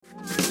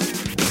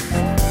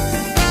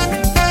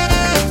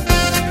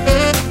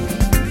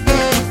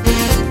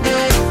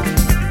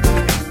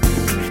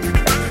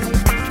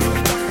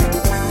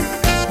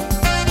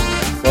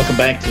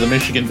back to the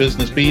Michigan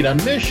Business Beat on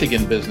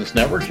Michigan Business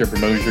Network. Jeffrey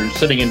Mosier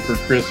sitting in for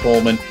Chris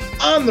Holman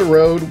on the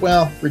road,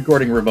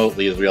 recording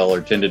remotely as we all are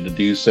tended to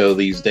do so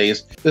these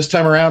days. This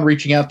time around,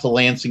 reaching out to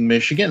Lansing,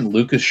 Michigan,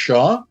 Lucas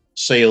Shaw,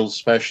 sales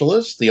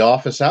specialist, the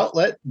office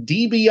outlet,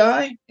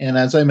 DBI, and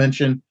as I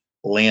mentioned,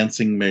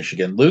 Lansing,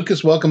 Michigan.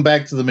 Lucas, welcome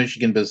back to the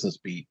Michigan Business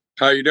Beat.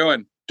 How you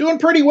doing? Doing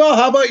pretty well.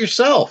 How about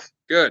yourself?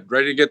 Good.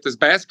 Ready to get this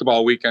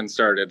basketball weekend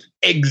started.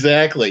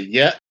 Exactly.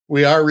 Yeah,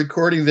 we are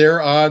recording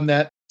there on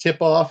that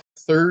tip-off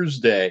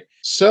Thursday.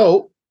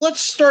 So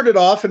let's start it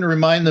off and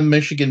remind the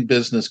Michigan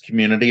business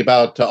community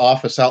about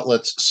office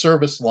outlets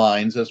service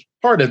lines as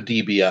part of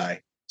DBI.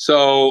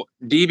 So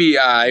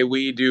DBI,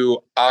 we do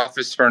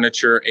office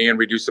furniture and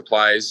we do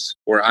supplies.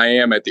 Where I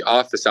am at the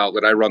office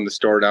outlet, I run the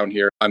store down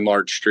here on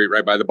Large Street,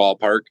 right by the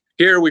ballpark.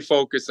 Here we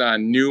focus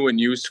on new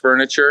and used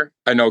furniture.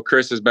 I know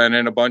Chris has been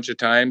in a bunch of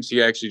times.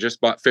 He actually just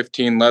bought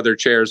 15 leather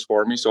chairs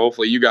for me. So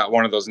hopefully you got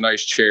one of those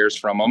nice chairs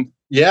from him.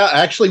 Yeah,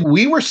 actually,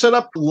 we were set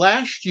up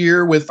last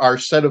year with our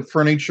set of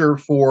furniture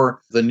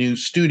for the new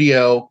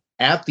studio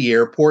at the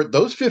airport.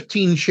 Those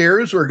 15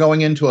 chairs were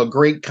going into a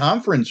great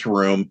conference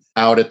room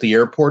out at the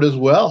airport as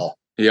well.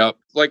 Yep.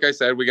 Like I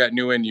said, we got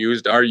new and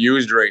used. Our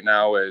used right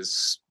now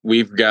is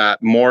we've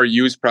got more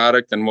used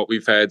product than what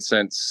we've had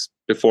since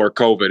before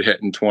COVID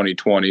hit in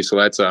 2020. So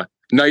that's a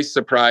nice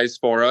surprise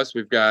for us.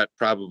 We've got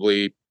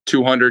probably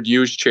 200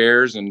 used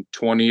chairs and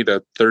 20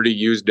 to 30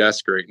 used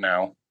desks right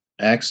now.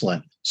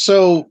 Excellent.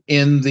 So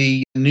in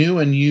the new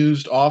and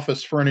used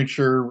office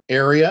furniture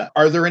area,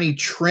 are there any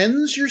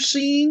trends you're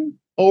seeing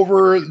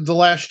over the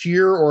last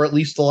year or at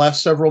least the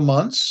last several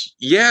months?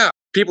 Yeah,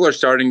 people are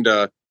starting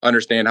to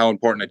understand how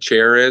important a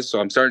chair is. So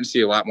I'm starting to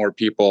see a lot more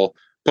people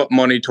put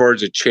money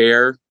towards a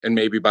chair and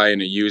maybe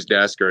buying a used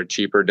desk or a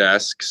cheaper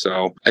desk.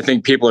 So I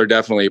think people are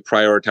definitely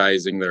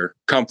prioritizing their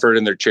comfort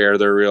in their chair.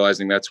 They're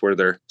realizing that's where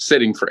they're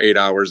sitting for 8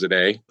 hours a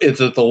day.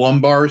 Is it the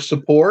lumbar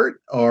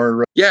support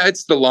or? Yeah,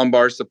 it's the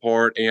lumbar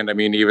support. And I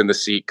mean, even the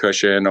seat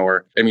cushion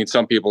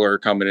some people are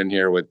coming in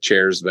here with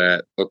chairs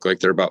that look like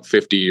they're about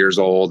 50 years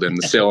old and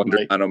the cylinder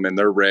Right. on them and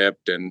they're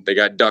ripped and they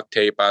got duct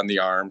tape on the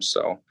arms.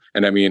 So,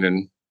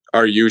 in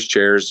our used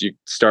chairs, you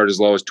start as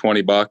low as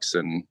 $20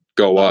 and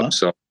go up.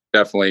 So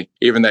definitely,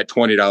 even that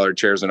 $20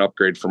 chair is an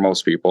upgrade for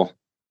most people.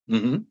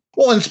 Mm-hmm.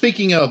 Well, and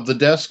speaking of the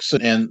desks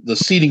and the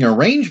seating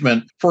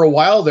arrangement, for a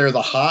while there,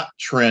 the hot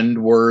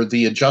trend were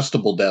the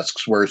adjustable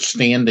desks where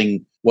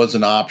standing was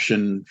an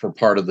option for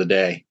part of the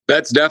day.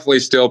 That's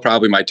definitely still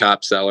probably my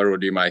top seller would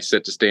be my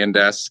sit-to-stand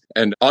desk.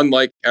 And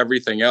unlike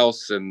everything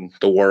else in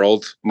the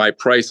world, my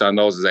price on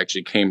those has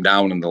actually came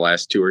down in the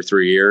last 2 or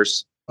 3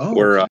 years.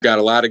 We're got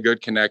a lot of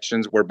good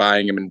connections. We're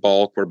buying them in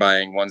bulk. We're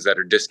buying ones that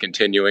are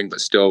discontinuing,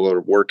 but still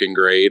are working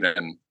great.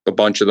 And a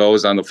bunch of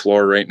those on the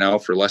floor right now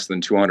for less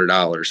than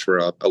 $200 for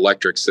a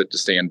electric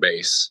sit-to-stand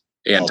base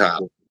and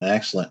top.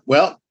 Excellent.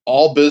 Well,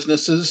 all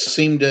businesses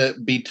seem to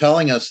be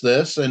telling us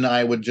this, and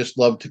I would just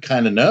love to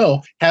kind of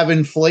know, have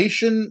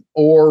inflation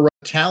or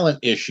talent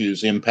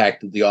issues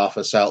impacted the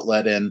office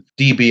outlet and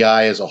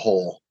DBI as a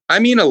whole? A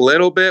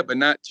little bit, but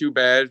not too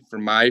bad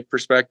from my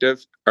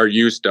perspective. Our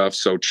used stuff's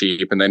so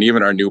cheap. And then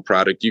even our new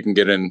product, you can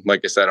get in,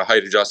 like I said, a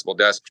height adjustable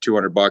desk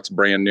for $200,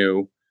 brand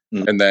new.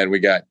 Mm-hmm. And then we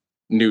got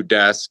new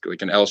desk,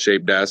 like an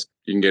L-shaped desk.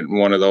 You can get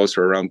one of those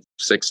for around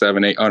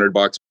 $600, $700,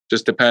 $800,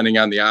 just depending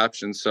on the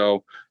option.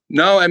 So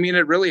no,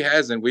 it really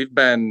hasn't. We've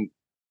been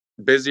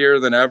busier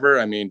than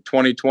ever.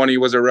 2020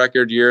 was a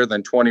record year.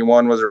 Then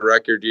 21 was a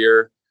record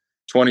year.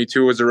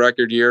 22 was a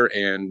record year.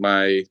 And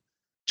my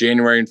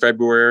January and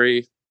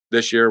February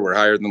this year were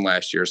higher than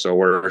last year. So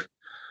we're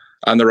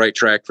on the right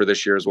track for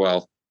this year as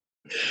well.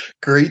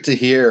 Great to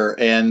hear.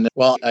 And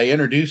I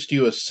introduced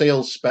you as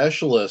sales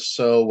specialist.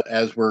 So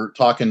as we're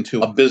talking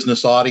to a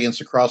business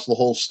audience across the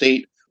whole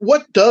state,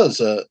 what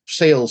does a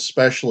sales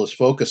specialist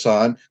focus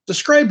on?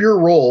 Describe your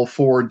role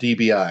for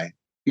DBI.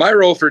 My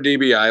role for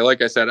DBI,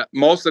 like I said,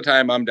 most of the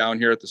time I'm down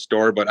here at the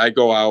store, but I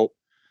go out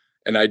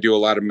and I do a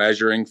lot of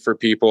measuring for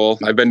people.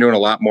 I've been doing a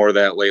lot more of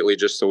that lately,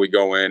 just so we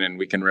go in and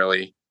we can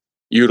really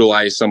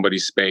utilize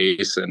somebody's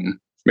space and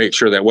make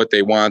sure that what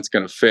they want is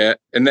going to fit.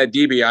 And that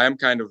DBI, I'm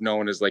kind of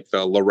known as like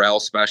the Laurel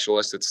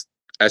specialist. It's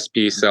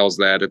SP sells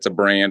that. It's a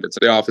brand. It's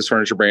the office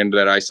furniture brand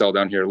that I sell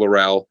down here,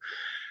 Laurel.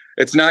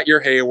 It's not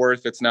your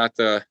Hayworth. It's not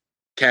the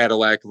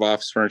Cadillac of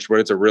office furniture,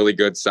 but it's a really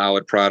good,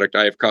 solid product.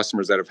 I have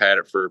customers that have had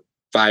it for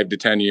 5 to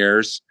 10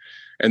 years,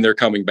 and they're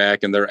coming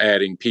back and they're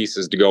adding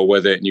pieces to go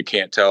with it. And you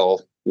can't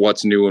tell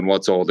what's new and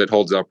what's old. It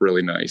holds up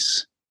really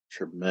nice.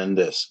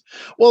 Tremendous.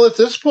 Well, at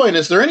this point,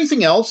 is there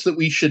anything else that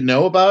we should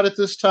know about at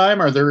this time?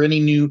 Are there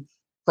any new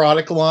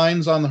product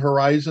lines on the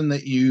horizon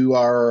that you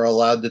are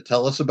allowed to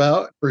tell us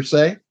about, per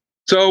se?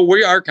 So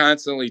we are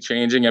constantly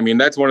changing.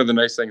 That's one of the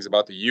nice things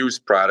about the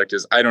used product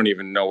is I don't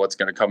even know what's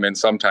going to come in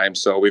sometimes.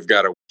 So we've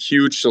got a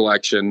huge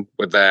selection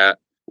with that,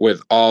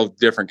 with all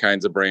different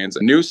kinds of brands.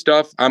 And new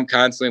stuff, I'm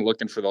constantly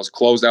looking for those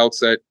closeouts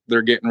that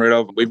they're getting rid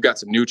of. We've got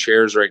some new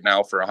chairs right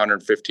now for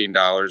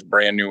 $115,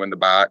 brand new in the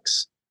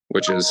box,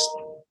 which is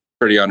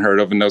pretty unheard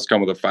of. And those come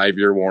with a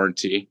 5-year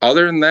warranty.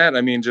 Other than that,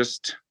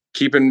 just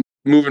keeping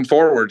moving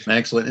forward.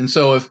 Excellent. And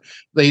so if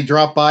they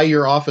drop by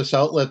your office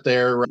outlet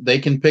there, they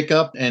can pick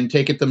up and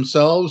take it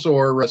themselves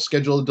or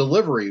schedule a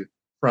delivery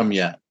from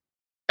you.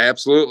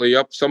 Absolutely.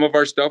 Yep. Some of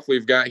our stuff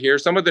we've got here,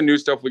 some of the new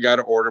stuff we got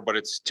to order, but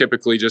it's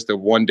typically just a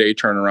 1-day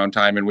turnaround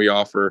time. And we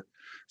offer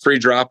free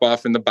drop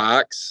off in the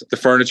box. The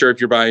furniture, if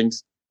you're buying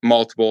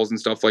multiples and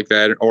stuff like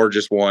that, or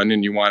just one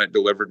and you want it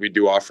delivered, we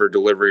do offer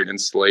delivery and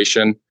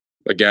installation.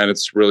 Again,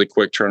 it's really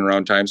quick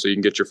turnaround time. So you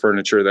can get your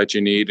furniture that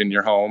you need in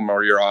your home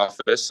or your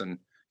office and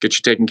get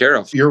you taken care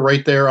of. You're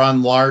right there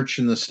on Larch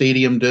in the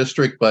Stadium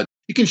District, but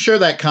you can share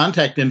that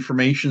contact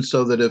information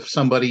so that if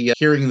somebody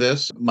hearing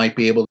this might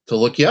be able to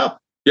look you up.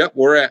 Yep,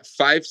 we're at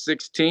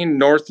 516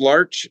 North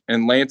Larch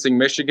in Lansing,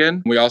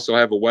 Michigan. We also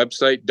have a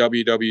website,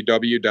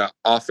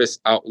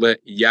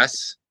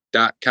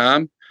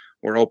 www.officeoutletyes.com.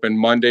 We're open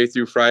Monday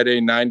through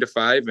Friday, 9 to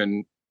 5,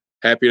 and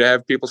happy to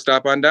have people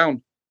stop on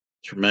down.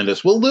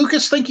 Tremendous. Well,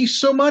 Lucas, thank you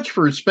so much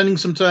for spending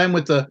some time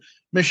with the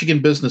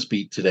Michigan Business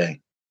Beat today.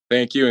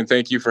 Thank you, and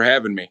thank you for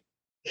having me.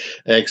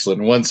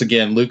 Excellent. Once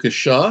again, Lucas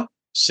Shaw,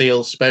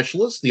 Sales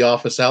Specialist, the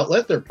Office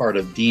Outlet. They're part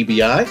of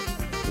DBI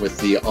with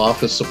the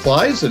office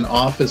supplies and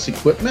office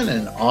equipment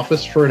and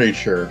office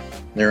furniture.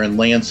 They're in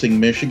Lansing,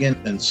 Michigan,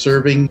 and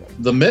serving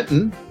the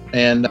Mitten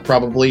and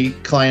probably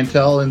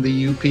clientele in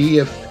the UP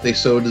if they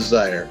so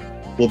desire.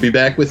 We'll be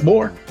back with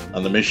more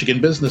on the Michigan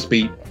Business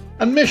Beat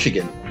on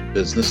Michigan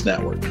Business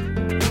Network.